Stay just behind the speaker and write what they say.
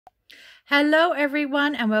Hello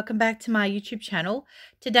everyone and welcome back to my YouTube channel.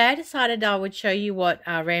 Today I decided I would show you what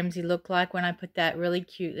Ramsey looked like when I put that really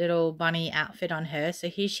cute little bunny outfit on her. So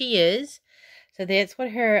here she is. So that's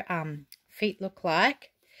what her feet look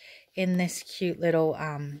like in this cute little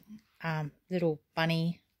little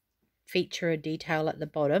bunny feature detail at the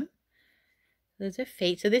bottom. There's her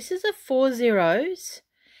feet. So this is a 4 zeros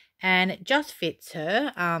and it just fits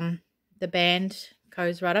her. The band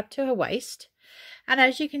goes right up to her waist. And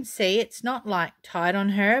as you can see, it's not like tight on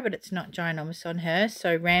her, but it's not ginormous on her.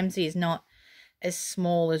 So Ramsey is not as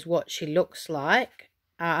small as what she looks like.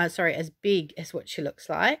 As big as what she looks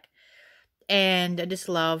like. And I just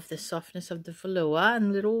love the softness of the velour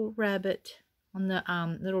and little rabbit on the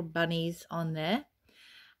little bunnies on there.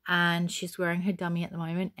 And she's wearing her dummy at the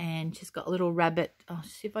moment, and she's got a little rabbit. Oh,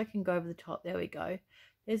 see if I can go over the top. There we go.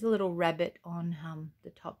 There's a little rabbit on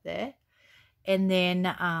the top there. And then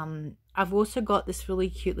I've also got this really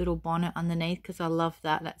cute little bonnet underneath because I love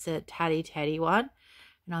that. That's a tatty one.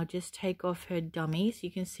 And I'll just take off her dummy so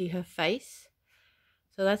you can see her face.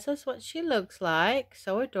 So that's just what she looks like.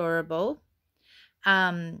 So adorable.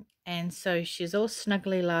 And so she's all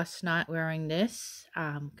snuggly last night wearing this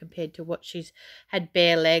compared to what she's had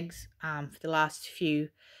bare legs for the last few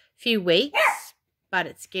weeks. But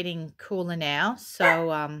it's getting cooler now.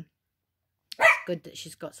 So it's good that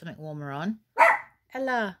she's got something warmer on.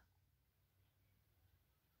 Ella.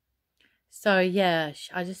 So yeah,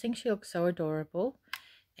 I just think she looks so adorable.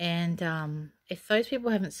 And if those people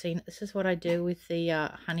haven't seen it, this is what I do with the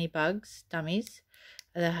honey bugs dummies.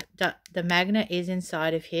 The magnet is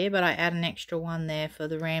inside of here, but I add an extra one there for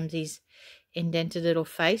the Ramsey's indented little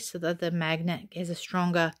face so that the magnet has a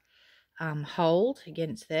stronger hold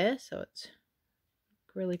against there. So it's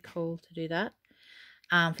really cool to do that.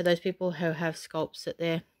 For those people who have sculpts that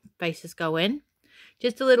their faces go in.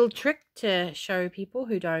 Just a little trick to show people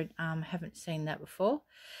who haven't seen that before.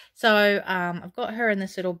 So I've got her in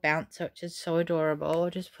this little bouncer, which is so adorable. I'll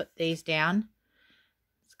just put these down.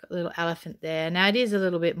 It's got a little elephant there. Now it is a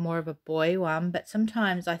little bit more of a boy one, but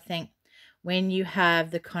sometimes I think when you have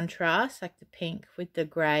the contrast, like the pink with the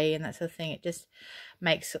grey and that sort of thing, it just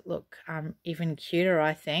makes it look even cuter,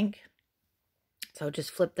 I think. So I'll just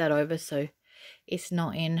flip that over so it's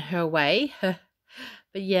not in her way.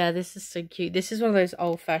 But yeah, this is so cute. This is one of those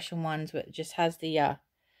old-fashioned ones where it just has the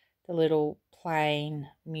little plain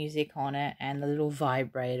music on it and the little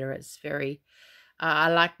vibrator. It's very I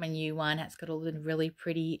like my new one. It's got all the really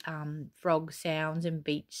pretty frog sounds and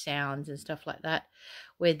beach sounds and stuff like that,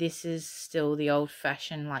 where this is still the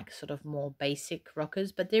old-fashioned, like, sort of more basic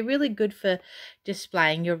rockers. But they're really good for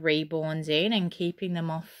displaying your Reborns in and keeping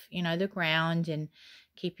them off, you know, the ground and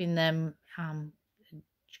keeping them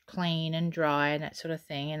clean and dry and that sort of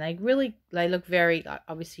thing. And they look very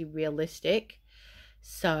obviously realistic.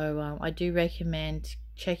 So I do recommend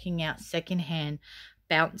checking out secondhand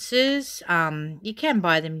bouncers. You can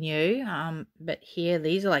buy them new, but here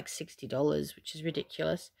these are like $60, which is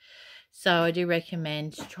ridiculous. So I do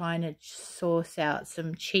recommend trying to source out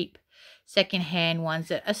some cheap secondhand ones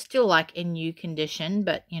that are still like in new condition,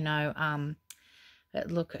 but you know, that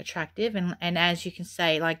look attractive. And as you can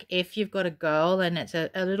say, like, if you've got a girl and it's a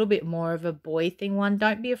little bit more of a boy thing one,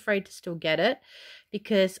 don't be afraid to still get it,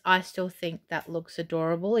 because I still think that looks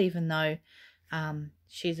adorable. Even though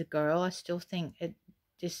she's a girl, I still think it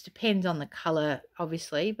just depends on the color,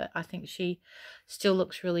 obviously, but I think she still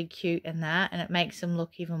looks really cute in that, and it makes them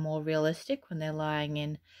look even more realistic when they're lying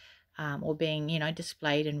in or being, you know,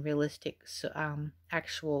 displayed in realistic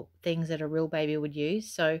actual things that a real baby would use.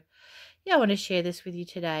 So yeah, I want to share this with you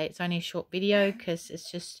today. It's only a short video because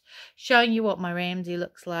it's just showing you what my Ramsey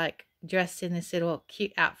looks like dressed in this little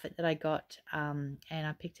cute outfit that I got. And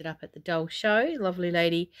I picked it up at the doll show. Lovely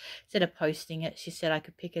lady, instead of posting it, she said I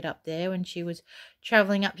could pick it up there when she was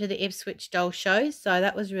traveling up to the Ipswich doll show. So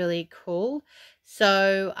that was really cool.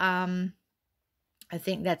 So I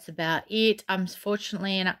think that's about it.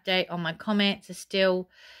 Unfortunately, an update on my comments are still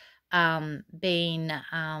being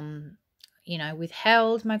you know,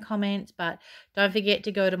 withheld, my comments. But don't forget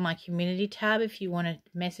to go to my community tab if you want to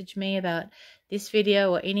message me about this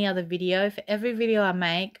video or any other video. For every video I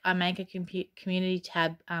make a community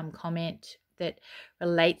tab comment that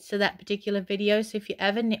relates to that particular video. So if you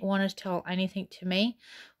ever want to tell anything to me,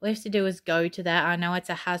 all you have to do is go to that. I know it's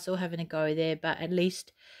a hassle having to go there, but at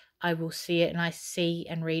least I will see it, and I see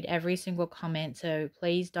and read every single comment. So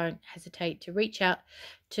please don't hesitate to reach out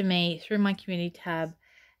to me through my community tab.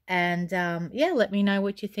 And yeah, let me know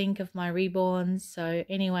what you think of my Reborns. So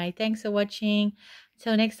anyway, thanks for watching.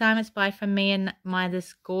 Until next time, it's bye from me and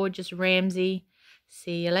this gorgeous Ramsey.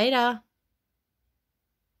 See you later.